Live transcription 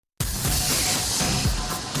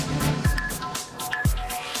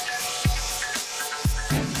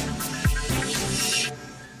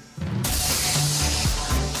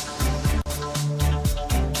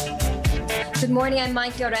morning, I'm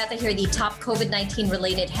Mikey Oreta. Here are the top COVID-19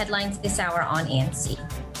 related headlines this hour on ANC.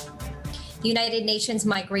 The United Nations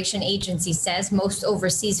Migration Agency says most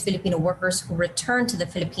overseas Filipino workers who return to the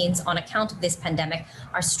Philippines on account of this pandemic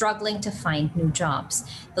are struggling to find new jobs.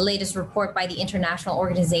 The latest report by the International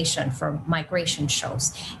Organization for Migration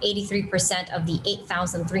shows 83% of the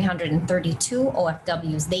 8,332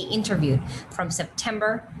 OFWs they interviewed from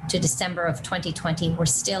September to December of 2020 were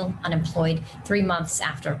still unemployed 3 months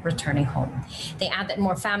after returning home. They add that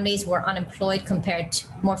more females were unemployed compared to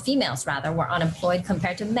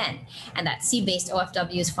men, and that sea-based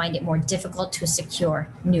OFWs find it more difficult to secure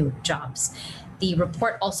new jobs. The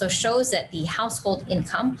report also shows that the household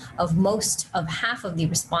income of half of the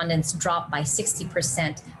respondents dropped by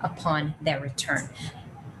 60% upon their return.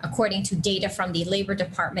 According to data from the Labor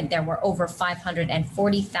Department, there were over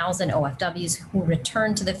 540,000 OFWs who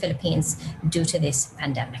returned to the Philippines due to this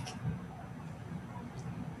pandemic.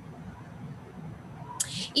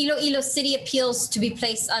 Iloilo City appeals to be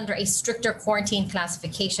placed under a stricter quarantine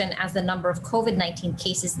classification as the number of COVID-19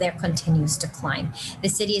 cases there continues to climb. The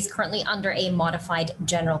city is currently under a modified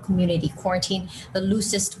general community quarantine, the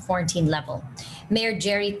loosest quarantine level. Mayor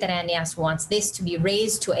Jerry Terenias wants this to be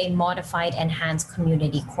raised to a modified enhanced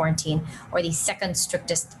community quarantine, or the second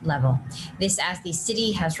strictest level. This as the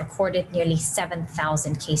city has recorded nearly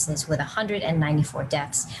 7,000 cases with 194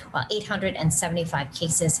 deaths, while 875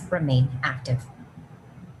 cases remain active.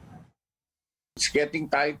 It's getting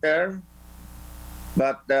tighter,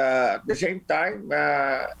 but at the same time,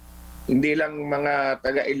 hindi lang mga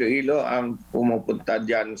taga Iloilo ang pumupunta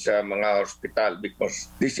dyan sa mga hospital, because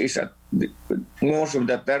this is most of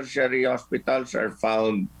the tertiary hospitals are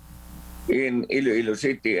found in Iloilo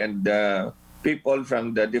City, and people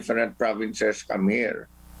from the different provinces come here.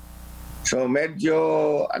 So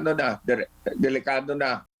medyo delikado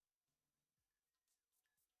na.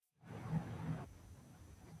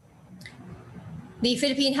 The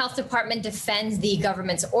Philippine Health Department defends the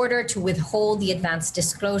government's order to withhold the advanced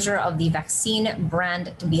disclosure of the vaccine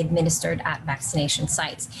brand to be administered at vaccination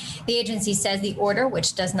sites. The agency says the order,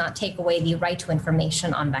 which does not take away the right to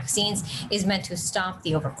information on vaccines, is meant to stop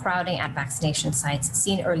the overcrowding at vaccination sites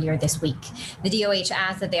seen earlier this week. The DOH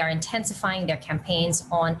adds that they are intensifying their campaigns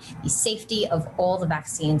on the safety of all the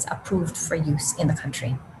vaccines approved for use in the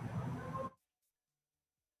country.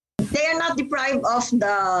 They are not deprived of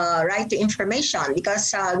the right to information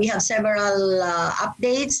because we have several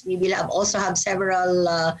updates. We will also have several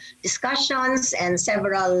discussions and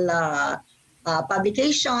several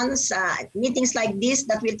publications, meetings like this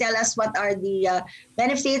that will tell us what are the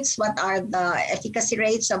benefits, what are the efficacy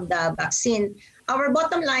rates of the vaccine. Our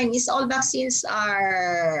bottom line is all vaccines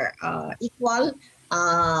are equal.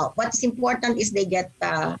 What is important is they get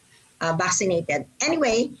vaccinated.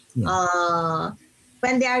 Anyway,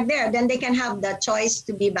 when they are there, then they can have the choice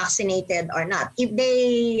to be vaccinated or not. If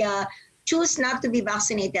they choose not to be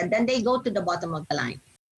vaccinated, then they go to the bottom of the line.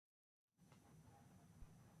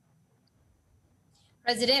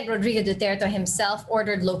 President Rodrigo Duterte himself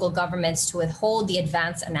ordered local governments to withhold the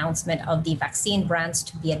advance announcement of the vaccine brands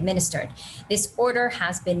to be administered. This order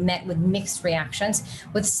has been met with mixed reactions,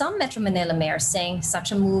 with some Metro Manila mayors saying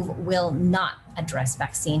such a move will not address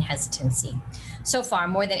vaccine hesitancy. So far,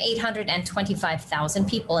 more than 825,000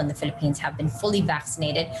 people in the Philippines have been fully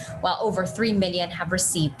vaccinated, while over 3 million have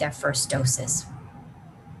received their first doses.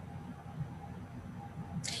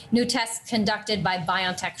 New tests conducted by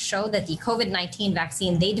BioNTech show that the COVID-19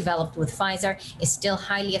 vaccine they developed with Pfizer is still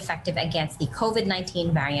highly effective against the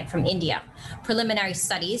COVID-19 variant from India. Preliminary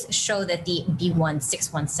studies show that the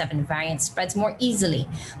B.1.617 variant spreads more easily,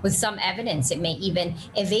 with some evidence it may even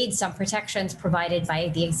evade some protections provided by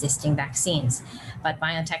the existing vaccines. But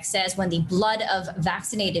BioNTech says when the blood of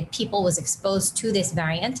vaccinated people was exposed to this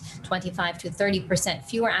variant, 25 to 30%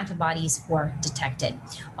 fewer antibodies were detected.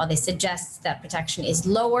 While this suggests that protection is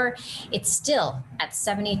lower, it's still at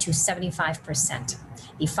 70 to 75%.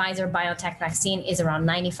 The Pfizer-BioNTech vaccine is around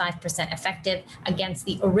 95% effective against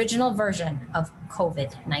the original version of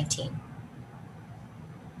COVID-19.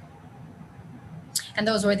 And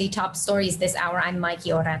those were the top stories this hour. I'm Mikey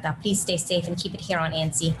Oreta. Please stay safe and keep it here on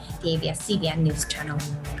ANC, the ABS-CBN News Channel.